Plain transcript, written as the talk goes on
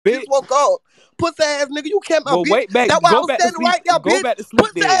Bitch. Just woke up. Pussy ass nigga, you kept my Well, bitch. wait back. That's why I Go was back to standing sleep. right there, Go bitch. back to sleep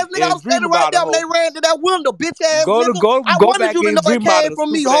Pussy ass then nigga, I and was dream standing right about it, there when they hoe. ran to that window, bitch ass nigga. I Go wanted back you to and know it dream about came it,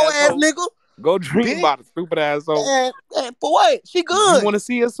 from me, stupid hoe ass asshole. nigga. Go dream Bitch. about it, stupid asshole. And for what? She You good. want to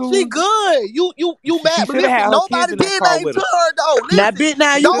see her soon? She good. You mad, She but should have had listen, her kids nobody in that did car nothing with to her. her though. Now, Listen, bitch,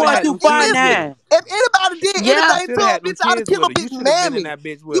 now you Should have going had too them far kids with her. now. if anybody did Yeah, anything should to have her, had them bitch, I'd have kids killed with a her. You bitch should have been in mammy. that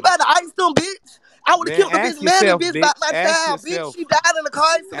bitch You with her. better ice them, bitch. I would have Man, killed the ask bitch mammy, yourself, bitch, bitch. about my Ask child, bitch. yourself. She died in the car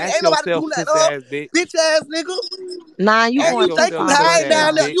accident. Ask Ain't nobody do yourself, nothing to pussy her. ass bitch. Bitch ass nigga. Nah, you And Ask going you too think you yourself, far, pussy hiding pussy.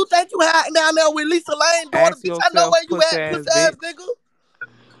 down ass there? bitch. You think you hiding down there with Lisa Lane daughter? Ask Bitch, I know yourself, where you pussy at, ass pussy ass bitch. nigga.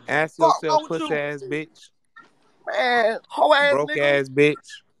 Ask Fuck yourself, wrong with pussy you? ass bitch. Man, hoe ass Broke nigga. ass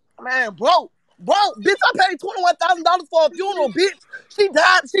bitch. Man, bro, bitch, I paid $21,000 for a funeral, bitch. She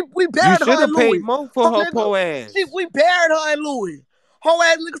died. We You buried should her have in paid Louis. more for her Nigga, po ass. we buried her in Louis. Whole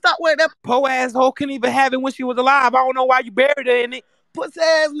ass nigga, stop wearing that Po asshole couldn't even have it when she was alive. I don't know why you buried her in it. pussy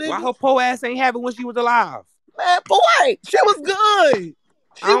ass Why nigga. her po ass ain't have it when she was alive? Man, for what? She was good.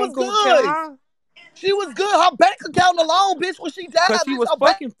 I don't go tell her. She was good. Her bank account alone, bitch, when she died, Cause she bitch, was her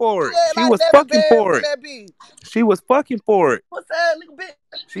bank fucking for it. had She like was 11 fucking bands for in it. that bitch. She was fucking for it. Pussy ass nigga,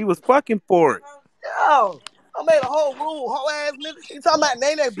 bitch. She was fucking for it. Yo, I made a whole rule, whole ass nigga. She talking about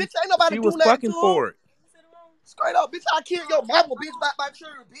Nene. Bitch, ain't nobody She do was nothing to fucking her. for it. Straight up, bitch, I killed your mama, bitch, by my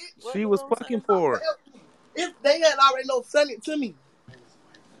children, bitch. She was fucking for it. If they had already know send it to me.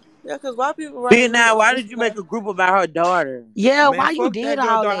 Yeah, because why people Bitch, writing now, on why did you make Instagram? a group about her daughter? Yeah, Man, why you fuck did that girl,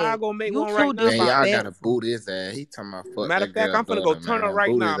 all dog. I'll that? go make You one too right now. Man, y'all gotta disrespectful. boot his ass. He talking about fuck Matter that of fact, girl I'm finna go daughter, turn her man. right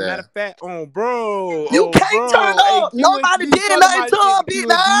Boot now. his Matter ass. of fact, on bro. You Oh, can't turn bro. Hey, up. Nobody QSG, did follow nothing my to shit, her, big QSG.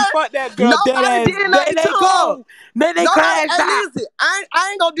 man. Fuck that girl, dead Nobody ass. did There nothing to they her. go. Then they Nobody, crashed hey, out. listen, I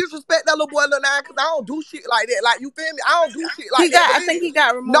ain't gonna disrespect that little boy little now because I don't do shit like that. Like, you feel me? I don't do shit like that. But I think listen, he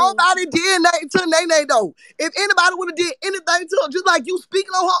got removed. nobody did nothing to Nene though. If anybody would have did anything to her, just like you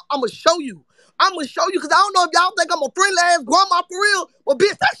speaking on her, I'ma show you. I'ma show you because I don't know if y'all think I'm a friendly ass grandma for real, but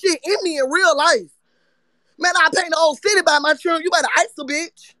bitch, that shit in me in real life. Man, I paint the whole city by my children. You better ice a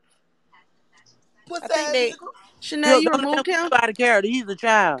bitch. Pussy I think ass they nigga. Chanel, Don't you let him removed him? out of character. He's a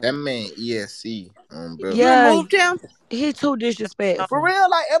child. That man ESC, bro. Yeah, You removed him? he too For disrespectful. real,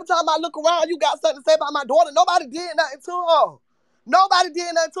 like every time I look around, you got something to say about my daughter. Nobody did nothing to her. Nobody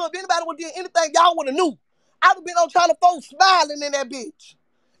did nothing to her. If anybody would have did anything, y'all would have knew. I'd have been on trying to folks smiling in that bitch.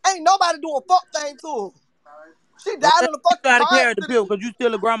 Ain't nobody do a fuck thing to her. She Don't died let in a you fucking out of car character, accident. because you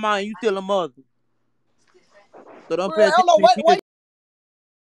still a grandma and you still a mother. So don't For real, pay I don't attention know to what your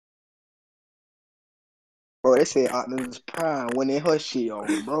Bro, they said Optimus Prime went in her shit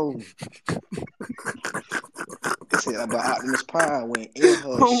on, bro. They said about Optimus Prime went in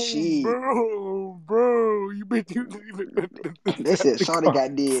her shit. Bro, you been They said Shawty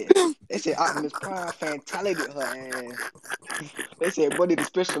got dead. They said Optimus Prime fatality her ass. They said bro did a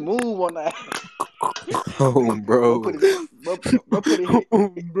special move on that. Oh, Bro bro. put his bro put his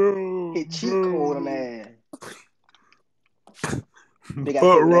cheat code on bro. that. They got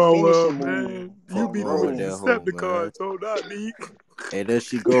Fuck hit with that wrong, finishing move. man. You Fuck On beefing wrong with with the bro. that hoe, man. Decepticons, so not me. Hey, there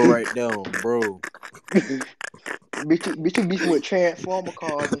she go right there, bro. bitch, you beefing with Transformer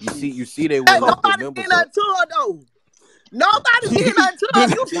cars and shit. You see, they Hey, wouldn't let the nobody did members up. nothing to her though. Nobody did nothing to her.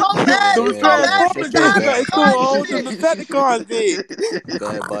 You so mad. Man, You Them so mad. man, She Transformers shut your did died in a bad nothing to her, car body oh, ass them up. accident. Decepticons did.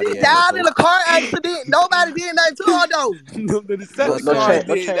 Bad She body ass died up. in a car accident. Nobody did nothing to her though. The Know what I'm No, Decepticons saying?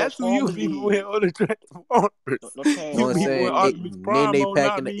 did. That's who you Transformers beefing did. with on the Transformers. No You Know what I'm beefing with saying? Transformers They Optimus did. Prime, they oh, pack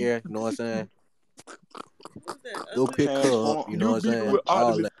not in the me. air. Know what I'm saying? Who's that Go ugly? pick her up. Transform You know You what I'm beefing saying? with All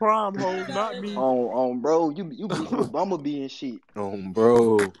Optimus that. Prime, ho, not me. on bro. You beefing with Bumblebee and shit.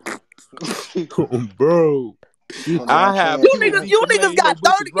 Bro. Bro. On I damn have Transformer. QSD You niggas Chameleon got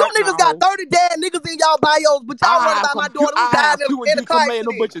 30. bitches You right niggas now, got ho. 30 dead niggas in y'all bios, but y'all worried about my daughter who I died have Q in and a D car Chameleon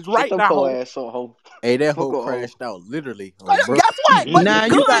accident. bitches Shut right your now, poor ho. ass up, hoe. Hey, that Fuck hoe up, hoe. crashed out, literally. Bro. Guess what? But she Nah,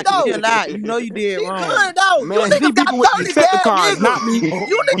 you good got to though. chill out. You know you did She wrong. good though. You Man, she niggas got beefing with the 30 dead Decepticons, not niggas. me.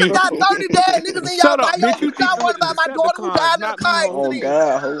 You niggas got 30 dead niggas in y'all Shut up, bitch. bios, You but y'all beefing worried with the about my daughter who Decepticons, died in a not car me, ho. Oh accident.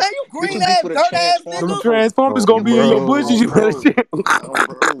 God, hoe. Man, you Bitch, green you beef ass, with a dirt ass Them Transformers, nigga. hoe. Transformers gonna be in your Bro. bushes. On You better bro. chill. On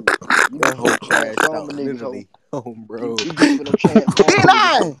bro. You That beef with hoe them crashed Transformer out, niggas, hoe. literally. Bro. You beef with them Big Transformer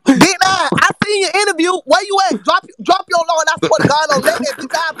niggas, Nine, hoe. Big Nine, I seen your interview. Where you at? Drop your low, and I swear to God on that bitch,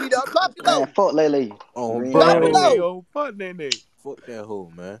 I'll be there. Drop your Man, low. fuck Lele. Green Drop ass your hoe. Nene, low. oh, fuck Nene. Fuck that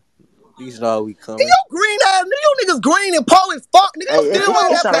hoe, man. These all we And coming. you green ass, nigga, you niggas green and poor as fuck. Nigga, you Hey, still it,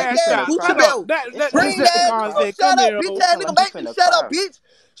 wearing it Whoa, that sound like black you crash ass finna out. Gucci Shut cry. up. belt. That It that sound like Green you finna ass Decepticons nigga, cry. said, shut come up, here, bitch oh. It ass sound nigga, like you make me finna shut up, cry. bitch.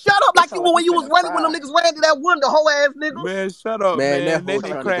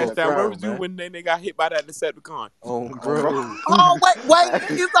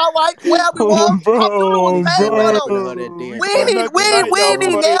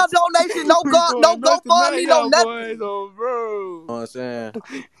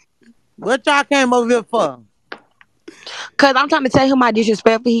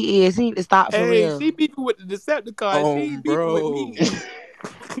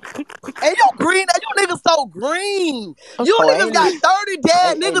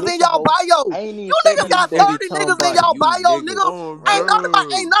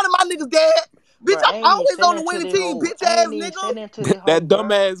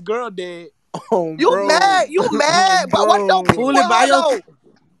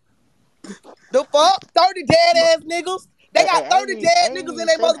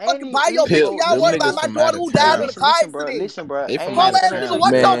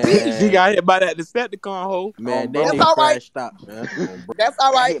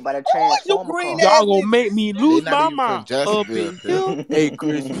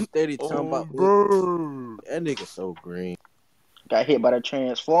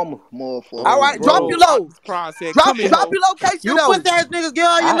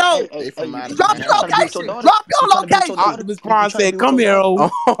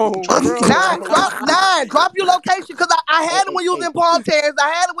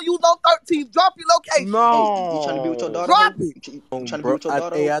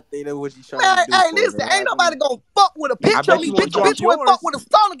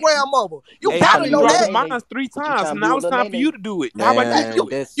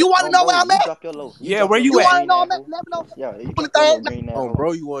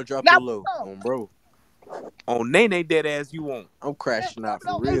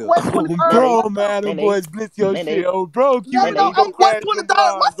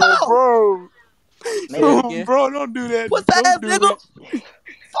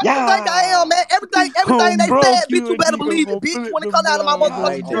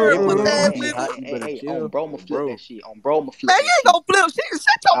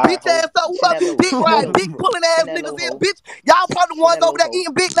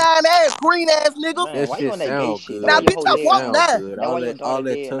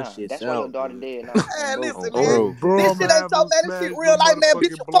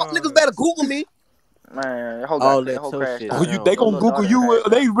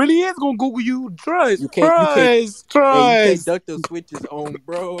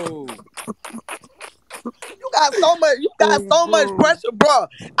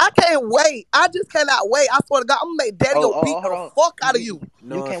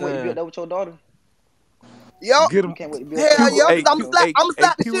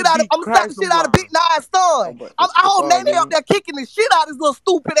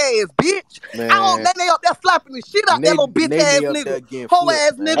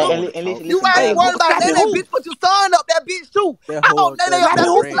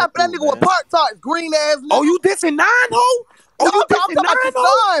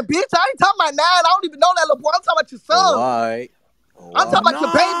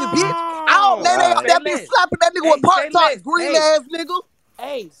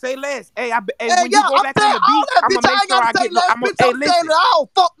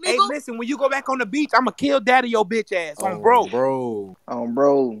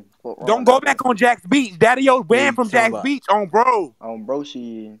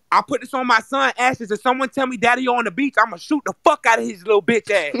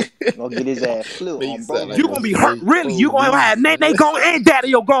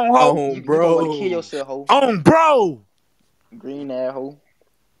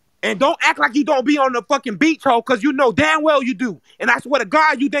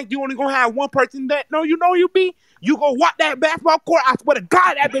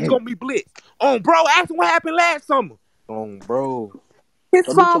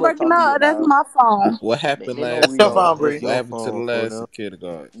 we Your are. phone, That's Bree. what Your happened to the phone for last them.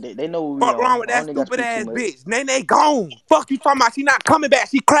 kindergarten. They know who we Fuck wrong are. with I that don't even got to stupid speak too ass much. bitch. Nene gone. Fuck you talking about? She not coming back.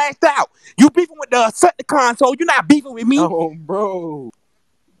 She crashed out. You beefing with the Decepticon, so you not beefing with me. Oh, bro.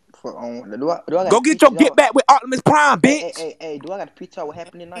 For do I got Go a get your picture, get y'all? back with Optimus Prime, bitch. Hey, do I got a picture of what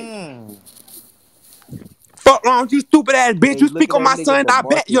happened tonight? Fuck wrong with you stupid ass bitch. Hey, You look speak at on that my nigga son, I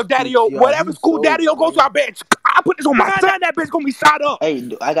bet your DeMarcus daddy or PTR. whatever He's school so daddy or go to, gay. I bet I put this on my son, that bitch gonna be shot up. Hey,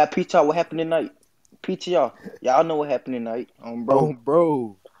 I got a picture of what happened tonight. PTR. Y'all know what happened tonight. Oh, Bro.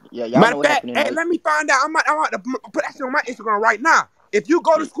 bro. Yeah, y'all Matter know of what fact, happened hey, tonight. let me find out. I'm about to put that shit on my Instagram right now. If you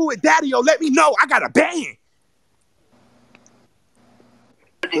go to school with daddy or let me know. I got a band.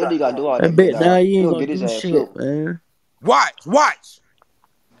 He gotta do all I that, big bet now dog. you He ain't gonna gonna get his do ass shit, whooped. man. Watch.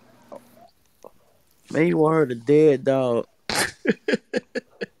 Man, you want her to dead, dog.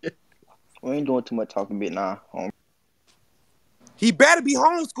 We ain't doing too much talking, bit nah. He better be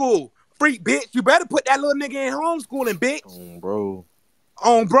homeschooled. Freak, bitch. You better put that little nigga in homeschooling, bitch. Bro.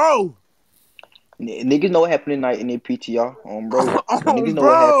 On bro. Niggas know what happened tonight in their PTR. Bro. On Niggas know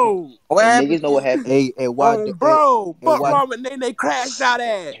what happened. bro. What And happened, niggas know what G? happened. Hey, why? On bro. Hey, Fuck why? wrong with Nene crashed out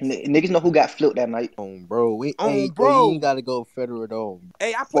ass. Niggas know who got flipped that night. Bro. On Hey, you ain't bro. gotta go federal though.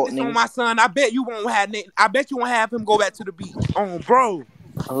 Hey, I put Fuck this on niggas. my son. I bet you won't have I bet you won't have him go back to the beach. On bro.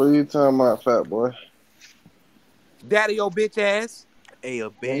 Who you talking about, fat boy? Daddy your bitch ass. Hey, a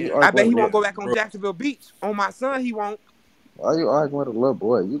Man, you bad. I bet arguing he with won't what? go back on Bro. Jacksonville Beach. On my son, he won't. Why you arguing with a little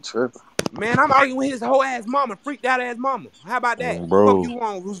boy? You tripping? Man, I'm arguing with his whole ass mama, freaked out ass mama. How about that? Fuck Bro. you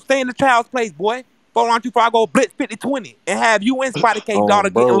on. Stay in the child's place, boy. Hold on before I go blitz 50-20 and have you and Spotty K daughter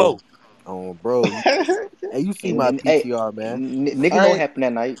getting Bro. low. Bro. Hey, you see my Hey, PTR, man. niggas know I what ain't, happened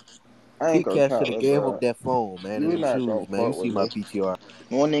that night. I ain't Kit gonna Kat cop should have it, gave up bro. that phone, man, and You them not gonna shoes, man. You fuck see with my me. PTR.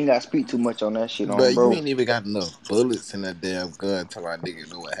 One nigga got to speak too much on that shit, But you bro. ain't even got enough bullets in that damn gun till my nigga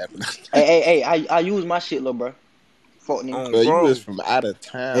know what happened. Hey, I use my shit, little bro. Fuck nigga. On But you was bro. from out of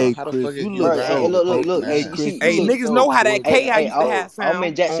town. Hey, How the fuck Chris, is you you look Bro, hey, riding so. with look, Hey, Big look. You hey, see, Nine? you see, Chris, you you Hey, look see. niggas so know how that forty. Hey, K I hey, used to have I'm sound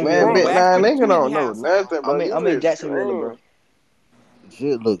in on Jacksonville, Man, little bro. bit bro. Back nine, when nigga Tweety don't had know sound. nothing, bro. I'm You in is Jacksonville, little bro. screwed.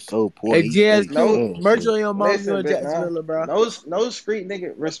 Shit look so Hey, poor. He straight GSQ, No, merch dancing. on your mom, you listen, in bit nine. Jacksonville, bro. No street nigga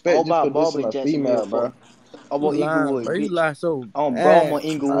All respect just about cause this is Barber in a Jacksonville, female, fuck. bro. I'm You on lying, Inglewood, bro. You bitch. lie so Bro, I'm bad. on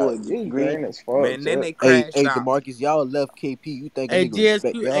Inglewood, You green. green as fuck, Man, then shit. they crashed Hey, out. DeMarcus, y'all left KP. You think a Hey, nigga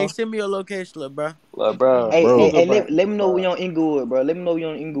respect GSQ, hey, y'all? send me your location, little bro. Look, bro, Hey, Bro. Google let bank, me know we bro. on Inglewood, bro. Let me know we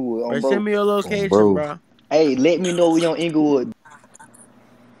on Inglewood, Bro, bro. send me your location, Bro. bro. Hey, let me know we on Inglewood.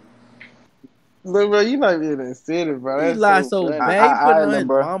 Look, bro, you not even in the city, bro. You That's lie so so funny. bad. You putting on Look, his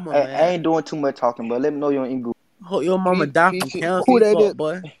bro. mama, I man. ain't doing too much talking, bro. Let me know you on Inglewood. Hope your mama die from cancer, Who you that is? fuck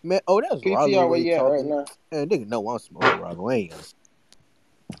boy. Man, oh, that's Rollo PTR, where Ray you at right talking. now? Man, nigga know I'm smoking Rollo. I ain't gonna say.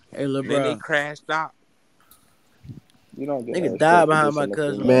 Hey, little Then they bro. crashed out. You don't get no Nigga died respect for behind this my in the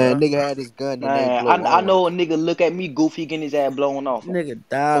cousin, little female. Man, bro. nigga had his gun and ain't Man, blow I on. know a nigga look at me goofy getting his ass blown off. Nigga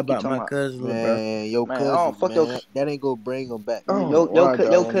died Fuck you about talking my about? cousin, little bro. Man, your Man, I don't cousin, fuck your man. That ain't gonna bring him back, I man. don't know why I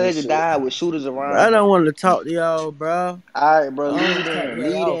got your on this cousin shit. died with shooters Bro, I around him. don't want to talk to y'all, bro. All right, bro, I don't want to talk to y'all.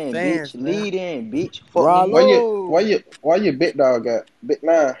 lead Y'all in, bitch, fans, man. lead in, bitch. Fuck nigga. Rollo. Why you big dog at? Big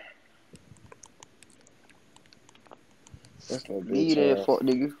nine. That's no bitch Lead in, ass. fuck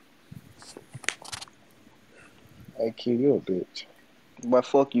nigga. Hey, kid, you a bitch. But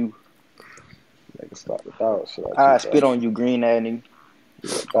fuck you. Nigga, stop the dog shit out you, I bro. spit on you, green ass nigga. You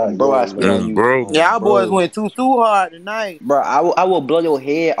a dog, Bro, you I a spit little. on you. Bro. Y'all boys Bro. went too hard tonight. Bro, I will blow your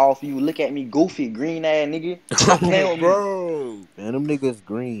head off you. Look at me, goofy, green ass nigga. Stop playing with me. Bro. Man, them niggas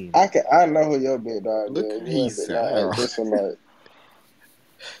green. I know who your big dog Look is. at You he and big nine ain't sound. this one like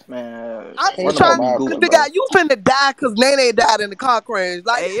Man, I'm he just run ain't about from trying me, our to place, goofy. figure bro. out you finna die because Nene died in the car crash.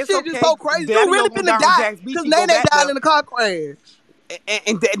 Like, Hey, this it's shit just okay. so crazy. You Daddy-O really gonna finna die on die Jack's Beach because and go Nene back died there. in the car crash.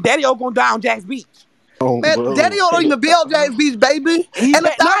 And Daddy-O gonna die on Jack's Beach. Oh, Man, Daddy bro. don't even be on James Beach, baby. He And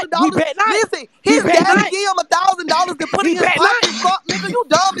bet not. He $1,000. bet not. Listen, He his bet daddy not. give him $1,000 to put in He his bet not. pocket. Fuck, nigga, you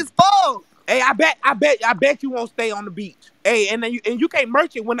dumb as fuck. Hey, I bet you won't stay on the beach. Hey, and then you can't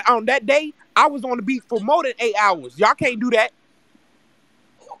merch it when on that day I was on the beach for more than 8 hours. Y'all can't do that.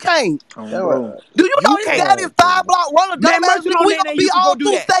 You can't. That Bro. what Do you know You his can't. daddy is alright, 5 cool. block runner, Man, dumbass merchant nigga? on We Nene, gonna be you could go all do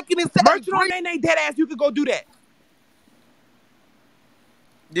through that. second and seventh Merchant on street. Nene, dead ass, you could go do that.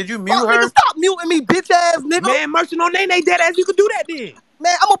 Did you mute Fuck, nigga, her? stop muting me, bitch ass nigga. Man, merchant on Nene, dead ass, you could do that then.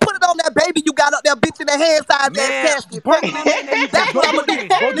 Man, I'm gonna put it on that baby you got up there, bitch, in the hand size ass Man, casket. Fuck, merchant on nigga. Nene, you That's could what go I'm do gonna it do, then.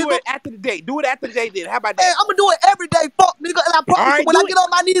 fuck, Go do nigga. it after the date. Do it after the date then. How about Man, that? I'm gonna do it every day, fuck, nigga. And I All promise you, right, when I do get it. on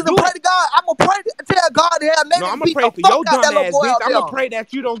my knees and Do pray it. to God, I'm gonna pray to tell God to have No, Nene I'm gonna beat pray the for fuck your out that dumb little ass, boy bitch. out I'm gonna there. pray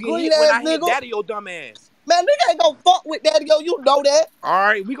that you don't get Green hit when ass I hit nigga. daddy your dumb ass. Man, nigga ain't gonna fuck with daddy, yo. You know that. All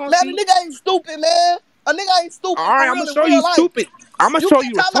right, we gonna Man, the see. nigga ain't stupid, man. A nigga ain't All stupid right, for I'm gonna real in show you real life. stupid. I'm gonna You show keep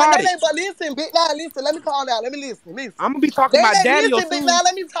you talking about retarded. Nene, but listen, big now, listen. Let me calm down. Let me listen, listen. I'm gonna be talking about Nene, daddy or listen, big now. soon.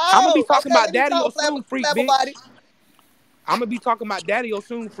 Let me I'm gonna be talk. talking Okay, about let me daddy or talk, soon, freak flabber bitch. body. I'm gonna be talking about daddy or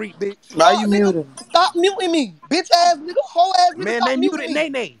soon, freak bitch. Why you Fuck, nigga. muted? Stop muting me. Bitch ass nigga. Whole ass nigga. Man, Stop they muting muted me.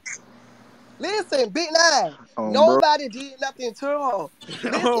 Nene. Listen, Big Nine. Bro. Nobody did nothing to her.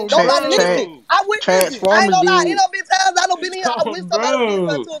 Listen, Oh, nobody listen. bro. I witnessed it. I ain't Transformers gonna lie. It did. don't be times I done been in here. I Oh, wish somebody done did something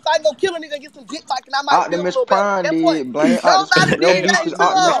bro. to her. So I ain't gonna kill a nigga and get some dick back and I might feel a Optimus little better. But Prime guess what? did. Blame Optimus. Nobody Your Hey, did beef nothing is to Optimus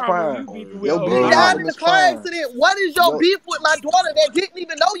Optimus her. Prime, who you Prime. beefing with? Your Oh, She beef is died nah. in a Optimus car Prime. accident. What is your Yo, beef with my daughter that didn't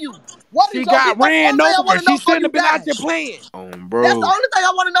even know you? What is She your beef? got That's the ran only thing I over. want to She know before shouldn't you have been out die. there playing. That's the Bro. only thing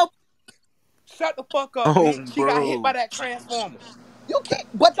I want to know. Shut the fuck up, bitch. She got hit by Bro. that transformer. You can't.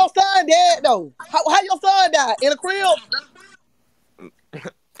 But your son dead though. How your son died in a crib?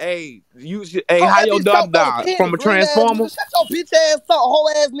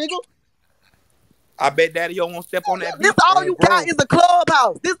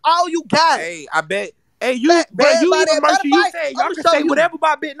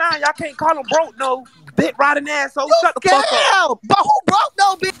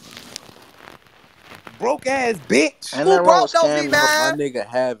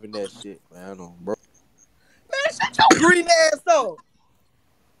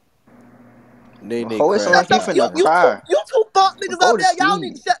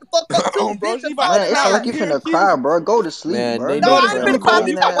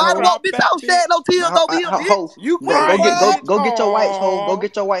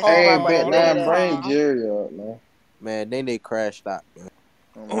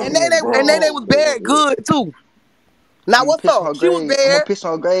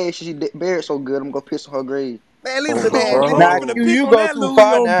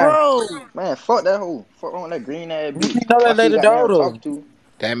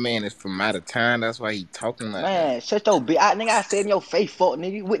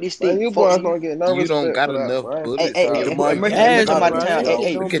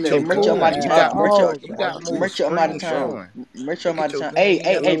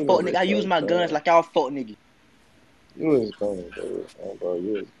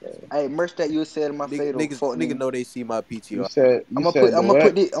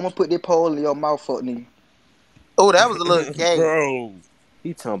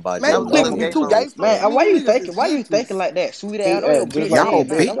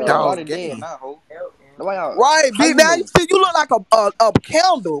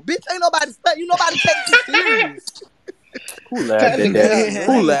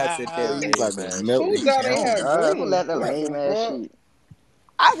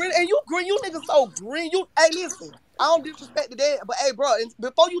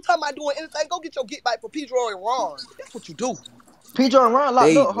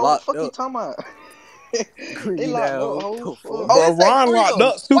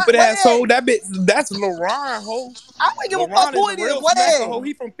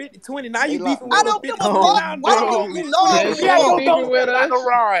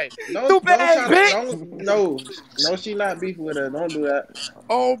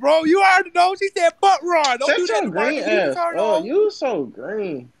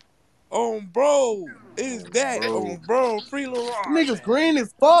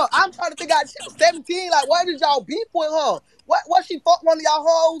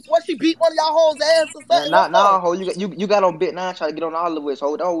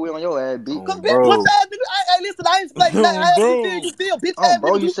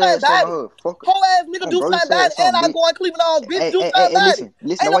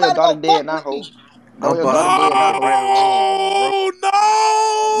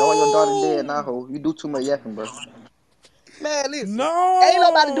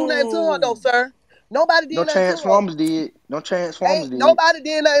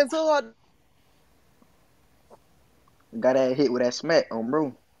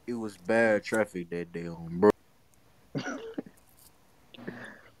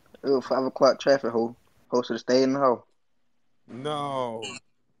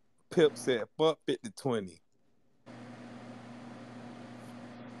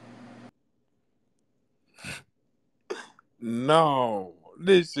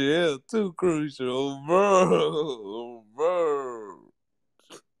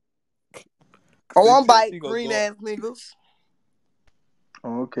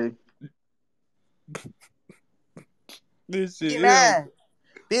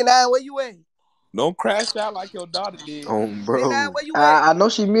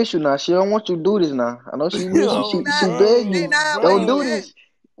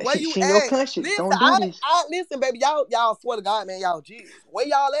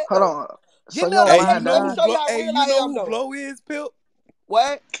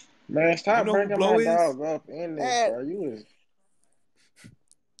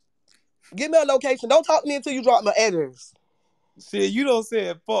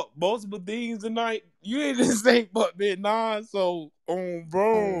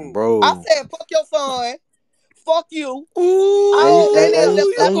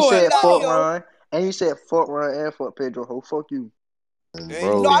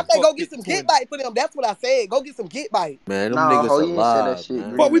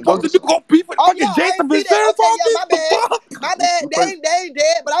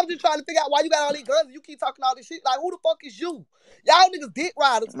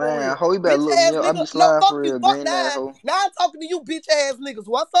 nigga. I be No, sliding fuck for you. real, Fuck green that. asshole. Now I'm talking to you bitch ass niggas.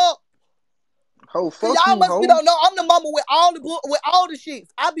 What's up?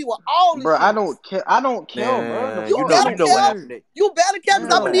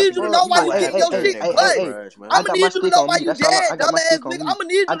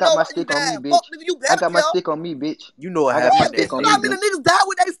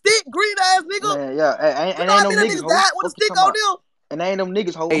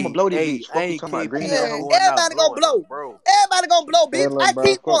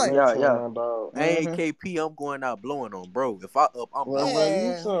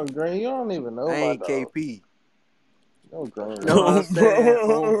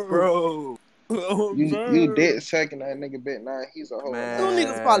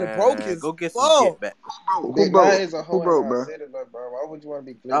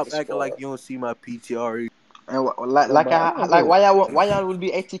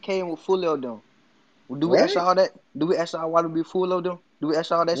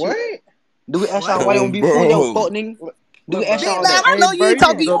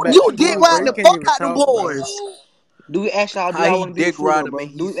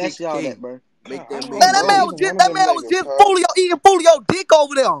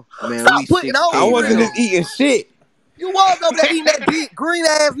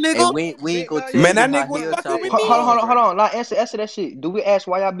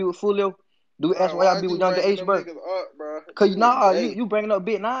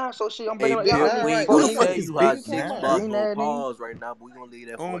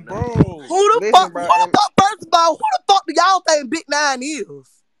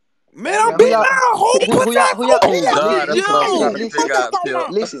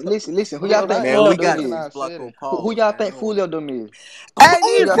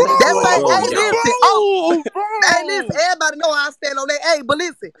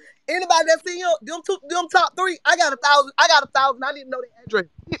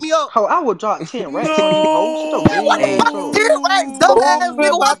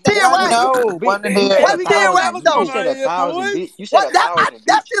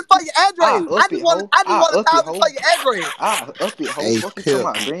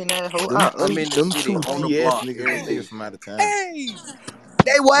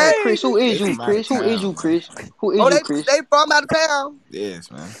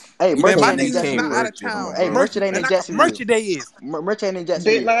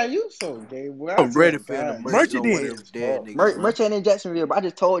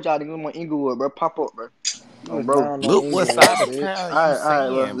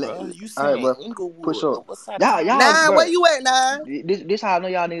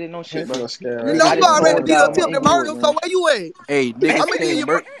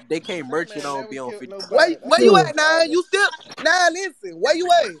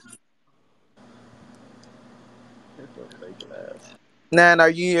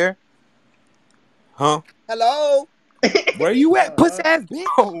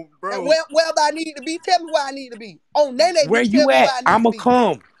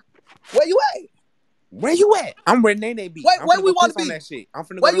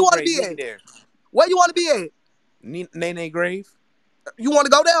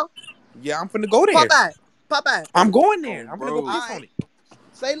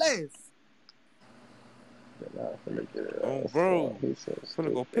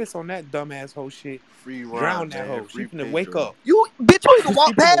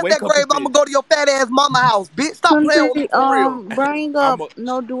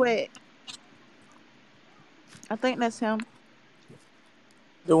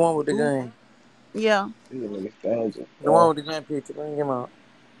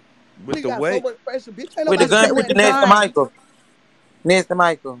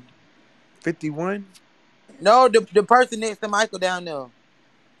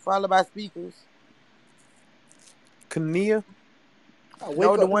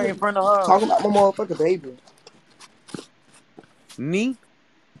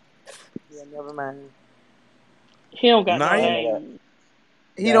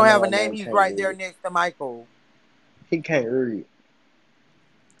 can't read.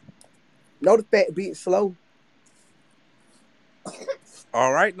 Know the fat bitch slow.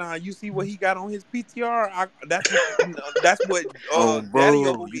 All right, now you see what he got on his PTR. That's what Daddy Bro,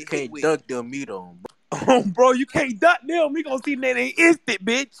 gonna you get hit can't with. duck them meat on, bro. Bro, you can't duck them. We gonna see that ain't instant,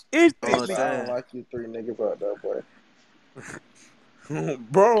 bitch. You know Instant, what So I'm I nigga. don't saying? like you three niggas out there, boy.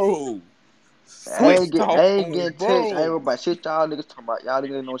 Bro, I switch ain't get, I talk ain't on, getting text. I ain't bro. worried about shit y'all niggas talking about. Y'all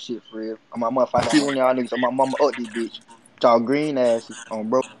niggas ain't no shit for real. On my mom, if I see one of y'all niggas on my mama up this bitch. Y'all green asses on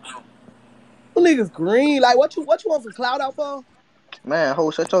bro. You niggas green. Like, what you want some cloud out for? Man,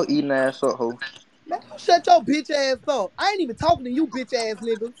 ho, shut your eating ass up, ho. Man, you shut your bitch ass up. I ain't even talking to you, bitch ass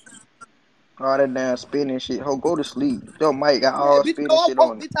niggas. All that damn spinning shit. Ho, go to sleep. Your mic got Man, all bitch, you spinning know I'm shit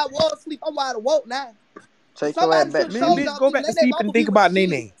woke. on it. Bitch, I was asleep. I'm wide awoke now. Take your ass Somebody back should to have Man, told sleep. bitch, y'all go bitch, back to Nene sleep mama and be think with the about shit.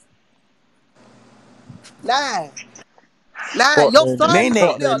 Nene. Nah, Fuck your Nene. son Nene.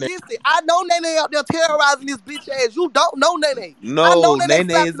 up Fuck there. Nene. Listen, I know Nene up there terrorizing this bitch ass. You don't know Nene. I know No, Nene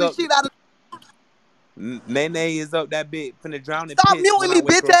Nene slapping is the up. shit out of. Nene is up that bitch. Finna drown in Stop piss muting when I me,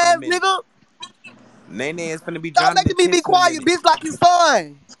 wake bitch her up in a ass minute. nigga. Nene is finna be Stop drowning in making me be piss in a quiet, minute. bitch, like your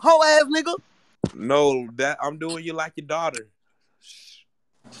son. Hoe ass nigga. No, that I'm doing you like your daughter.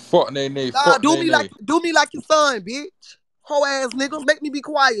 Fuck Nene. Nah, Fuck Nene. do me like your son, bitch. Hoe ass nigga. Make me be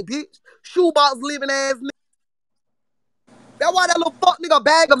quiet, bitch. Shoebox living ass nigga. That's why that little fuck nigga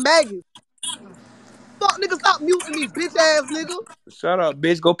bag of maggots. Fuck nigga, stop muting me, bitch ass nigga. Shut up,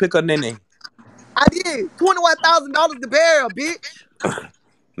 bitch. Go pick up Nene. I did. $21,000 to bury her, bitch.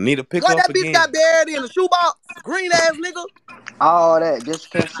 Need to pick her What up that bitch got again. buried in a shoebox? Green ass nigga. All that just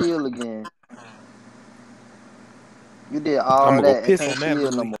can't seal again. You did I'm all gonna go that. It piss can't on that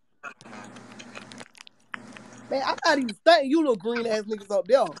seal no booty. more. Man, I'm not even stunting you little green ass niggas up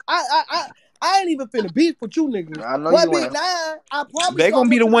there. I ain't even finna beef with you niggas. I know What you Big ain't. Nine, I promise They you I gonna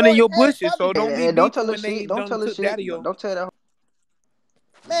be went the to the one in Lord your and had bushes, so something. don't be Hey, don't beefing tell her when they shit. Don't done tell her took shit. daddy yo. Don't tell that.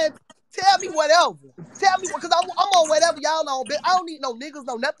 Man, tell me whatever. Tell me what, cause I'm on whatever y'all on, bitch. I don't need no niggas,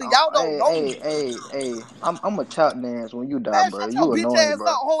 no nothing. Y'all don't Hey, know hey, me. hey, hey. I'm a tap dance when you die, Man, bro. shut your You bitch annoying, ass bro.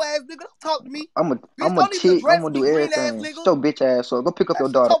 up, whole ass nigga. Don't talk to me. Bitch, I'm a don't even chick. I'm address gonna me, do green ass everything. nigga. Shut your bitch ass up. Go pick up Man, your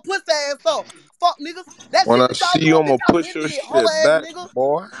shut daughter. your pussy ass up. Fuck niggas. That When shit I that y'all see you, doing, I'ma bitch, I push been your did, whole shit ass back, nigga.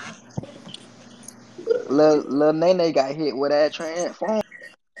 boy. Lil Nene got hit with that transform.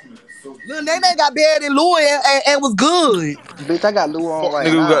 Lil Nene got buried in Louis and was good. Bitch, I got Lou on Fuck right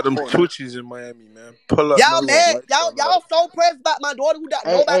nigga who now. got them Fuck nigga. twitches in Miami, man. Pull up, Y'all man. We gonna mad? light Y'all your y'all ass. so pressed about my daughter who died.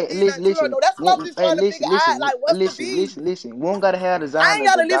 Hey, Nobody hey, did listen, nothing to her listen. though. That's what I'm just trying to figure out. Like, what's the beef? We don't gotta have I designer ain't to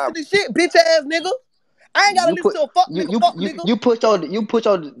gotta die. listen to shit, bitch ass nigga. I ain't gotta You listen put to a fuck nigga. you put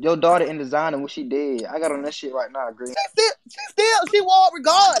your daughter in designer when she dead. I got on that shit right now, Green. She wore it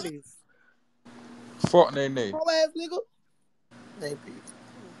regardless. Fuck Nene. Whole ass nigga.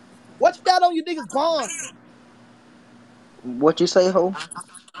 What you got on your niggas bond? What you say, ho?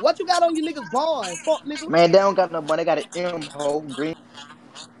 What you got on your niggas bond? Fuck nigga. Man, they don't got no money. They got an M, ho. Green.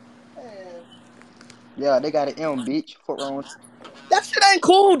 Man, Yeah, they got an M, bitch. Fuck wrong. that shit ain't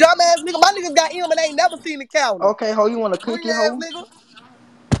cool, dumbass nigga. My niggas got M and they ain't never seen the counter. Okay, ho, you want a Green cookie, ass ho? nigga.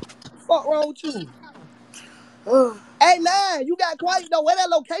 Fuck wrong with you? Hey, Nine, you got quiet though. Where that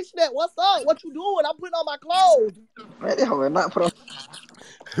location at? What's up? What you doing? I'm putting on my clothes. Man, they hoe not put on.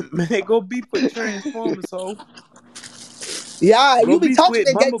 Man, go beef with Transformers, ho. Yeah, Go you be beef talking with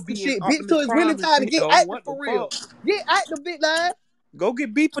that gangster Bumblebee and shit, bitch, Optimus till it's really Prime and time to shit, get though. active What the for real. fuck? Get active, big nine. Go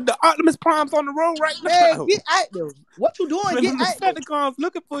get beef with the Optimus Primes on the road right Man, now. get active. What you doing? Man, Get them active. Decepticons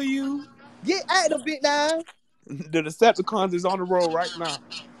looking for you. Get active, big nine. The Decepticons is on the road right now.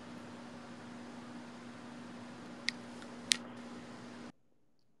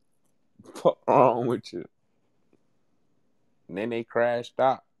 Fuck wrong with you? And then they crashed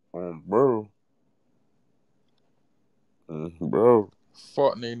out. Bro. Bro.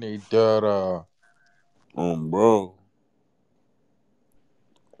 Fuck Nene, da. Bro.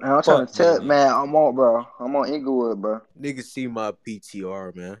 Man, I'm trying Fuck to tell, Nene. man, I'm on, bro. I'm on Inglewood, bro. Niggas see my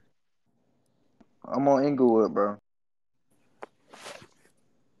PTR, man. I'm on Inglewood, bro.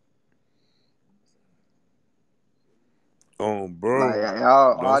 Like Bro.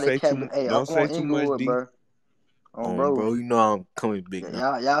 y'all, Don't all they say capping. Hey, I'm don't say on too much, Inglewood, D. bro. Bro. Bro, you know I'm coming big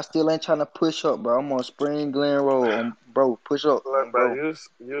now. Y'all still ain't trying to push up, bro. I'm on Spring Glen Road. Bro, push up, Look, bro, bro.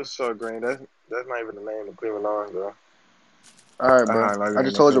 you so green. That's not even the name of Cleveland Orange, bro. All right, bro. Like I green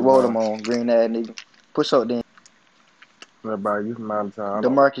just in told you Cleveland roll them Orange. on, green ass nigga. Push up then. Look, bro, you from out of town. I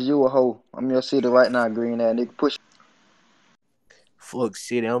don't know. DeMarcus, you a hoe. I'm in your city right now, green ass nigga. Push. Fuck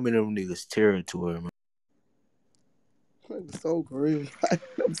city, I'm in them niggas territory, man. So green.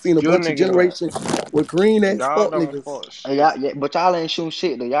 I've seen a You bunch of nigga, generations with green ass y'all fuck don't niggas. fuck Hey, shit. y'all, yeah, but y'all ain't shooting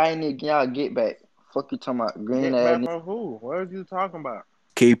shit though. Y'all ain't need y'all get back. Fuck you talking about green Get ass back nigga. from who? What are you talking about?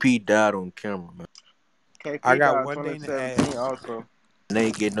 KP died on camera, man. I KP got died one thing to ask. 2017 also. And they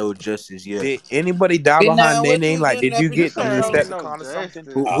ain't get no justice yet. Did anybody die Big behind Nine, what you Nene? was Like, doing in did that you You get say the precinct, ain't hoe? get no Decepticon or something?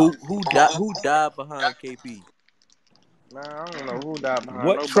 justice. Who died behind KP? Man, I don't know who died behind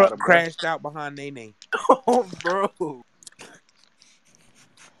What truck nobody, bro. crashed out behind Nene? Oh, bro.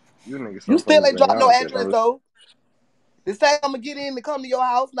 You niggas You so still fucking ain't green. dropped I no don't get address no. though. They say I'm gonna get in to come to your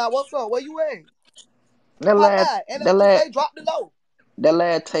house. Now what's up? Where you at? That Pop lad, by. And that just lad, say drop the low. that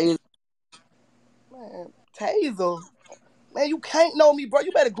lad Taylor. Man, Taser. Man, you can't know me, bro.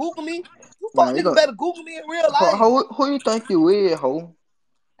 You better Google me. You fuck Man, you niggas gonna better Google me in real life. who you think you is, ho?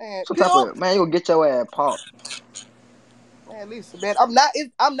 Man, Some type pimp. of man, you'll get your ass popped. Man, listen, man. I'm not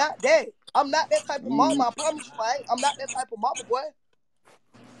that. I'm not that type of mama. You, I promise you, I ain't. I'm not that type of mama, boy.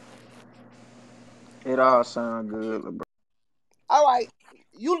 it all sound good, bro. All right,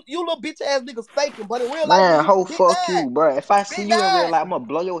 you little bitch ass niggas faking, but in real life, Man, you ho, big fuck nine, you, bro. If I see big you in real nine. life, I'm gonna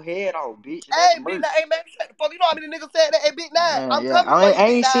blow your head off, bitch. And that's Hey, big merch. nine. Hey, man, shut the fuck. You know how many niggas said that? Hey, big nine. Man, I'm yeah, coming for you, I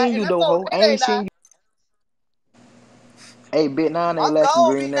big ain't nine, seen and you that's though, on ho. I Nene ain't seen nine. you. Hey, Bit Nine ain't I'm lacking gone,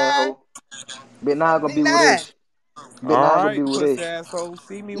 green big that nine. hoe. Bit Nine gonna Big be with nine. us. Bit All Nine gonna be right, with pussy us. asshole.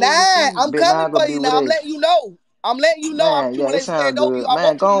 See me when you Nine. see me. I'm Bit coming Nine gonna for be you with now. I'm us. letting you know. I'm letting you know. I'm Man, yeah, it accumulating sound stand over you. good. I Man,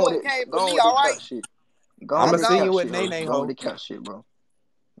 want you to know it came from go me. with All that right. cap shit. Go with I'ma I'm that send gone. you cap with shit, ho. Nene Go with hoe. the cap shit, bro.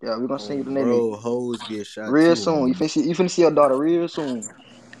 Yeah, we gonna send you the Nene. Bro, hoes get shot Real too. soon. You finna see your daughter real soon.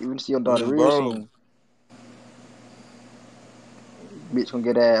 You finna see your daughter real Bro. soon. Bitch gonna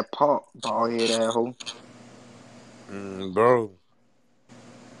get that pop, bald head that hoe. Bro.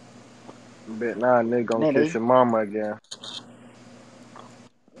 Bet now nigga gonna kiss Nene, your mama again.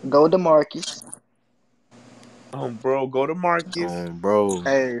 go to Marcus. Bro, go to Marcus. Bro.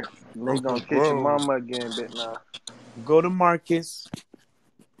 Hey, nigga gonna kiss your Bro. mama again, bet now. Go to Marcus.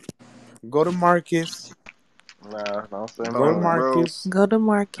 Go to Marcus. Nah, don't say Go to none of that. Bro. Marcus. Go to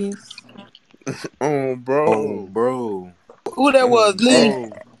Marcus. Bro. Bro. Who that was? Lee.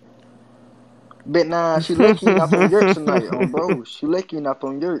 Bro. Bet nah, she lucky enough on yurts tonight, bro. She lucky enough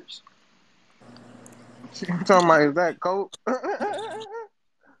on yurts. You talking about is that coke?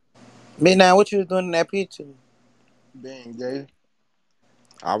 Midnight, what you was doing in that picture? Being gay.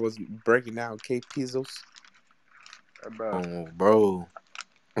 I was breaking down K Pizzles. About Bro.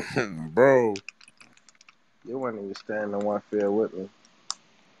 Bro. you wasn't even standing in one field with me.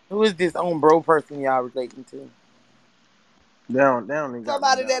 Who is this on bro person y'all relating to? They don't even got no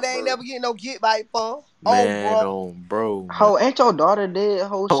Somebody that damn ain't bro. never get no get bite from. On Man, bro. bro, man. Ho, ain't your daughter dead?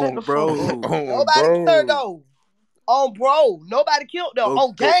 Ho, shut the fuck up. Bro. Nobody killed her Bro. though. On bro. Nobody killed them.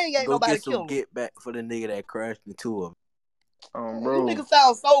 On gang ain't Go nobody get some killed them. get back for the nigga that crashed into him. Man, you Bro. niggas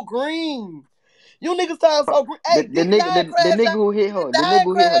sound so green. You niggas sound so green. Hey, The Big nigga Nine the crash nigga out. who hit Big her, the nigga Nine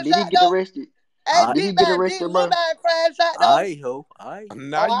who hit her, crash did he out get though. arrested? Hey, I Did he Big get Nine, did arrested, Lil bro? Nine crash out though? I ho. I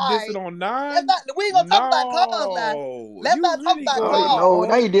Now Oh, you dissing alright. on Let's nine? not. We ain't gonna talk about cars now. No. Let's You not talk really about Oh, going cars. no,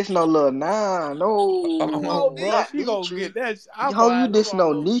 now on. you dissing on Lil Nah. Oh, No, Bro, not she gonna Nitri. get that. I'm Ho, you alright. Hold dissing on.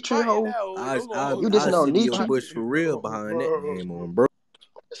 on Don't be Nitri, fighting ho. now. Hold I You on. dissing I on see your Nitri. bush for real behind that name on bro.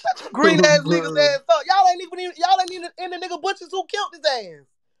 Shut your green ass niggas Bro. ass up. Y'all ain't even in the nigga butchers who killed his ass.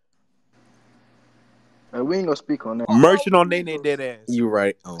 Man, we ain't gonna speak on that. Fuck wrong Merchant with on you Nene niggas? dead ass. You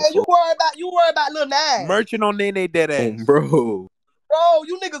right Man, you worry about Lil Nine. Merchant on Nene dead on ass. bro. Bro,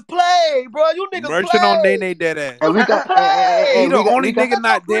 you niggas play, bro. You niggas Merchant on Nene play. dead You And ass. we niggas got play. He the we only got nigga Shut your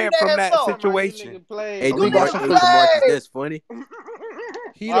not green dead from ass that up. Talking about you situation. nigga play. Hey, You we got niggas some DeMarcus, play. that's funny.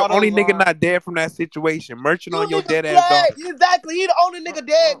 He the only nigga AutoZone. not dead from that situation. Merchant You on your niggas dead ass play. daughter. Exactly. He the only nigga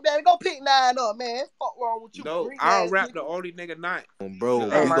dead, man. Go pick Nine up, man. Fuck wrong with you, No, green I'll ass rap the niggas. only nigga not. On bro.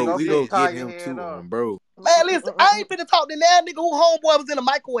 Talking hey, We about go go we pick go tie get your him head too up. on bro. Man, listen, I ain't finna talk to that nigga who homeboy was in the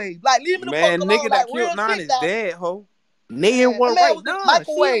microwave. Like, leave me the fuck Man, alone. nigga Like, that real killed nine shit is now. dead, ho. They in Man, that one man right was in the now.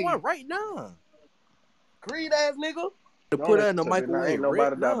 She in microwave. one right now. Green ass nigga. To Don't put her in listen the to me now. Ain't microwave right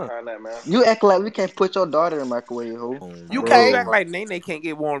nobody die now. behind that, man. you act like we can't put your daughter in the microwave, ho. On You How you can't. act bro. like Nene can't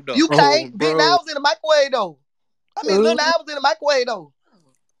get warmed up? You can't. On Big Nine bro. was in the microwave, though. I mean, Lil Nine was in the microwave, though.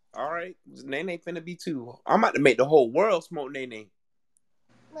 All right, Nene finna be too. I'm about to make the whole world smoke Nene.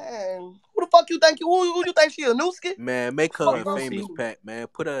 Man, who the fuck you think who you think she a Nooski? Man, make Fuck her We a gonna wrong with famous see. you? pack, man.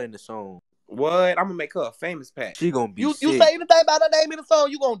 Put her in the song. What? I'm gonna make her a famous pack. She gonna be You sick. say anything about her name in the song,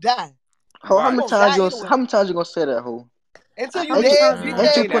 you gonna die. Ho, You Watch. gonna die how anyway. many times you gonna say that, ho? Until you I ain't dead, trying to bitch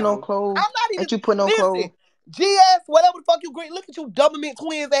Ain't say you ass putting that, nigga. on ho. clothes? I'm not even Ain't you putting on clothes? listen. GS, whatever the fuck you green. Look at you double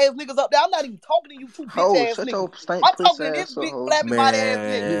twins ass niggas up there. I'm not even talking to you two bitch Ho, ass shut niggas. your stink I'm pussy talking to this ass up, big ho. flappy body ass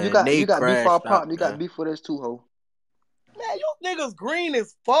nigga. Man, You they got beef for our crashed out, partner. You got man. beef for us too, ho. Man, you niggas green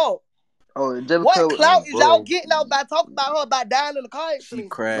as fuck. Oh, just What because, clout On is y'all bro. getting out by talking about her by dying in the car She accident?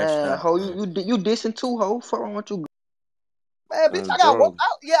 crashed man, out, ho, man. you dissing too, ho. Fuck wrong with you. Man, bitch, I got work Bro.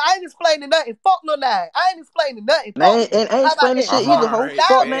 out. Yeah, I ain't explaining nothing. Fuck Lil Nine. I ain't explaining nothing. Nah, Fuck him. ain't How about explaining that? shit All either, Fuck him. ho. right, Now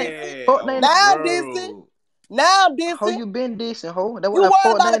Fuck I'm name, dissing. bet. fuck Oh, name. Now I'm dissing. bro. Now I'm How dissing. you been dissing, ho? That's You what I worried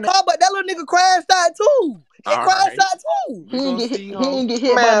fuck about the name. car, but that little nigga crashed out too. It All crashed right. out too. We gonna see, He ho. ain't get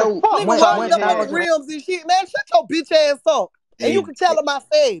hit by Man, no fuck Nigga tie worried your about the head. 1,000. rims and shit. Man, shut your bitch ass up. And you Hey, can tell him I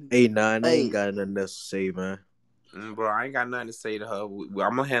said it. hey, nah, I ain't Hey, got nothing else to say, man. Bro, I ain't got nothing to say to her. I'm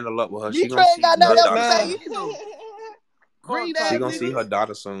gonna handle up with her. She Nitra gonna ain't see got her nothing else to daughter say Man, soon. either. fuck Green tie She ass gonna your see nigga. her head.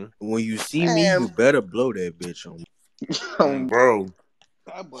 daughter soon. When you see me, you Man, better blow that bitch on me. Bro.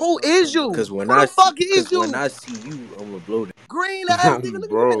 That boy Who so is funny. you? Cause Who when I the see, fuck is cause when you? I see you, I'ma blow that. Green ass nigga, you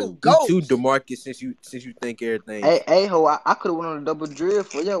Bro. nigga You too, ghost. Demarcus. Since you think everything. Hey, ho, I could have went on a double drill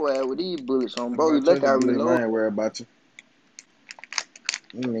for your ass with these bullets on, bro. You About your lucky I bullet, man. I reload. ain't worried about you.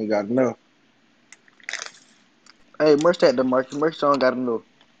 You ain't got enough. Hey, merch that the market. Merch don't got enough.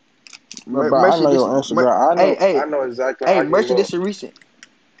 But bro, I Merch know this. your Instagram. Hey, I know exactly how hey, you merch look. this is recent.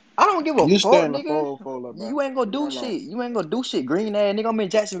 I don't give a You stay fuck, in the nigga. fold up, bro. You ain't gonna I do know. shit. You ain't gonna do shit. Green ass nigga. I'm in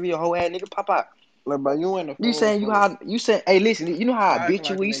Jacksonville, whole ass nigga. Pop out. Look, bro, you in the You saying you fold. how you say? Hey, listen. You know how I Stop acting bitch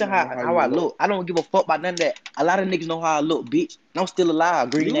you. like a You say nigga don't know how how you I look. look. I don't give a fuck about none of that. A lot of niggas know how I look, bitch. And I'm still alive,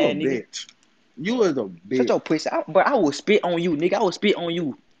 green You a ass nigga. bitch. You is a Shut bitch. your pussy. But I will spit on you, nigga. I will spit on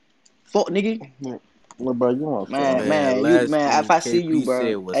you. Fuck, nigga. Look, bro, you on Man, phone. Man, you, last man. If thing I see you, KP bro.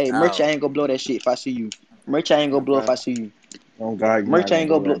 said was Hey, merch, I ow. ain't gonna blow that shit. If I see you, merch, I ain't gonna blow. If Okay. I see you, On God, you're not merch, I gonna ain't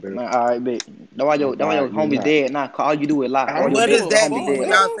gonna blow blow. that bitch. Man, all right, bet. On That why your God, you homie not. dead. Nah, all you do is lie. I All don't your What give does a bitches that homie fuck, mean when dead.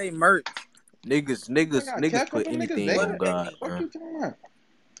 y'all nigga. say merch? Niggas, I niggas, got niggas kept up put them niggas anything What on does dead. that God, mean? What man. you talking about?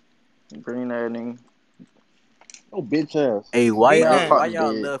 Green ass nigga. Oh, bitch ass. Hey, why Big Man, y'all, gang. why fuck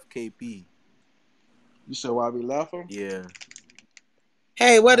y'all dead. left KP? You said why we left him? Yeah,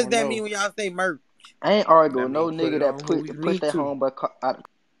 Hey, I what does don't that mean know. when y'all say merch? I ain't arguing that with no mean put nigga it that on who you push need that to. homeboy out.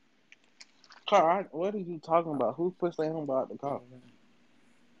 Car, what are you talking about? Who pushed their home out the car?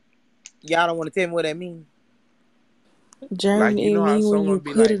 Y'all don't want to tell me what that means? Like, Journey you and know how me when you someone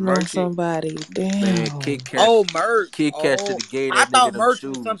be put like, it on merch it. somebody. Man, Damn. Oh, merch. Kid Cash should Oh, have gave I that nigga thought them merch was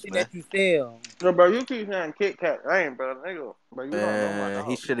shoes, something man. that you sell. No, bro, you keep saying Kit Kat. I ain't, bro, nigga. But you don't know my Man,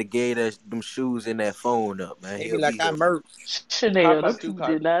 he dog. should have gave them shoes and that phone up, man. They be He'll like, be I here. merch. How Chanel, them about you, people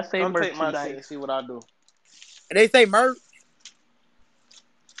Kai? did not say Come take my shit merchandise. and see what I do. And they say merch.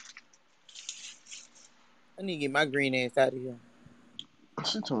 I need to get my green ass out of here.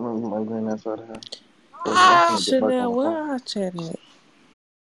 She told me my green ass out of here. I'm finna get back on Chanel, the where phone. I chat at?